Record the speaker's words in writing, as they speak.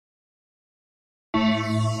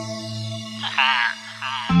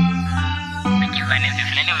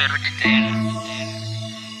nani umerudi tena?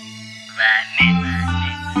 Vane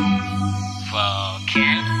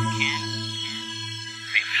Voking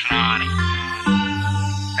Viflani.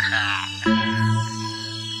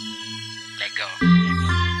 Let go.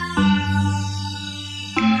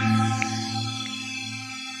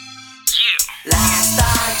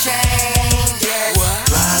 Lifestyle changes,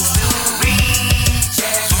 runs to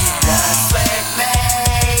reaches, the sweat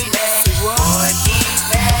made it, boy keep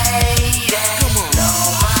fading, know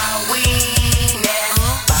my weakness,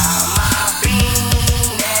 found my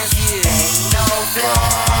penis, ain't no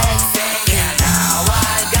flexing, now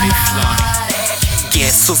I got it.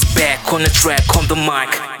 Guess who's back on the track, on the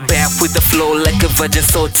mic? Back with the flow like a virgin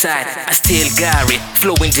so tight. I still got it,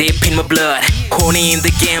 flowing deep in my blood. Horny in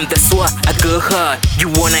the game, that's why I go hard. You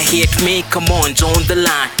wanna hit me? Come on, join the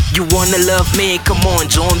line. You wanna love me? Come on,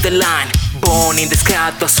 join the line. Born in the sky,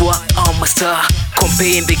 that's why I'm a star.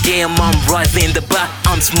 Compare in the game, I'm rising the bar.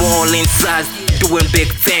 I'm small in size, doing big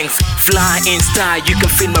things. Fly in style, you can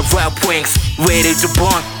feel my rap wings. Ready to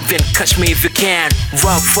burn, then catch me if you can.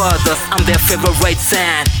 Rap fathers, I'm their favorite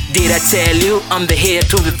son. Did I tell you I'm the heir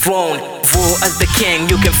to the throne? War as the king,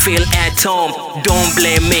 you can feel at home. Don't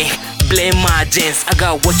blame me, blame my jeans. I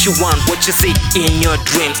got what you want, what you see in your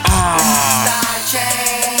dreams. Lifestyle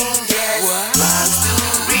changes, runs to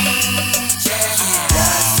reaches, the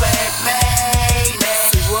sweat made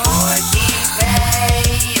it, boy keep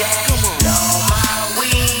fading, know my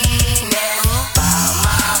weakness, found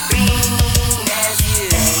my penis,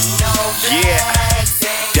 ain't no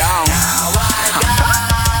flexing, down. now I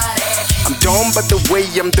got it. I'm down by the way,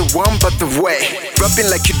 I'm the one by the way. Rapping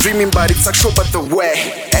like you're dreaming, but it's actual by the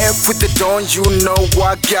way. F with the dawn, you know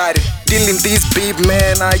I got it. Dealing this beat,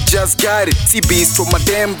 man, I just got it. CB's from my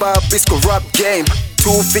damn Bisco rap game. 2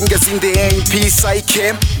 fingers in the aim, peace I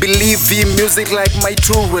came. Believe in music like my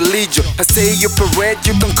true religion. I say you parade,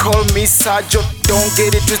 you can call me Sergeant. Don't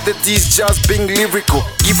get it twisted, this just being lyrical.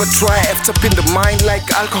 Give a try, F up in the mind like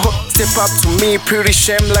alcohol. Step up to me, pretty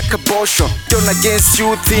shame like abortion. Turn against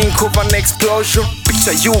you, think of an explosion.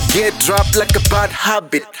 Picture you get dropped like a bad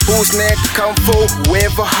habit. Whose neck come for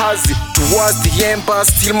whoever has it. Towards the end, but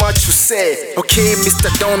still much to say. Okay, Mr.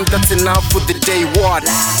 Don, that's enough for the day. What?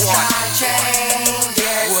 Lifestyle changes,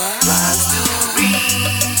 runs to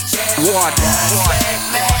reaches, What? the sweat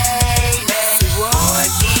made it, boy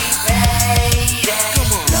keep fading,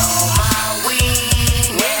 know my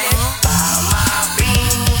weakness, found my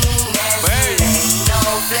penis, ain't no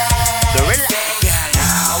flexing,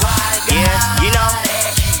 now I got you know.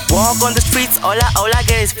 it. Walk on the streets, all I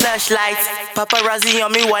get is flashlights. Paparazzi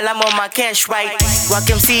on me while I'm on my cash right. Rock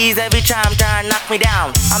MCs every time trying to knock me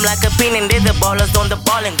down. I'm like a pin and they're the ballers on the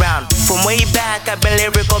balling ground. From way back, I've been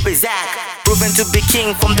lyrical bizarre, proven to be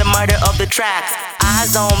king from the murder of the tracks.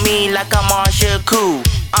 Eyes on me like I'm Marshall Cool.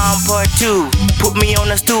 I'm part 2, put me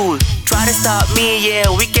on a stool. Try to stop me,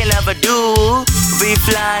 yeah, we can never do. We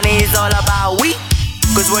flying is all about we.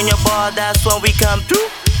 Cause when you're ball, that's when we come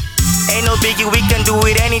through. Ain't no biggie, we can do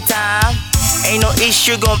it anytime. Ain't no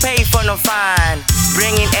issue, gon' pay for no fine.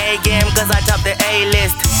 Bringing A game, cause I top the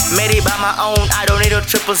A-list. Made it by my own, I don't need a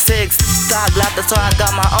 666. Stock lot, that's why I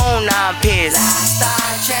got my own 9 piss.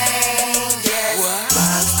 Lifestyle changes.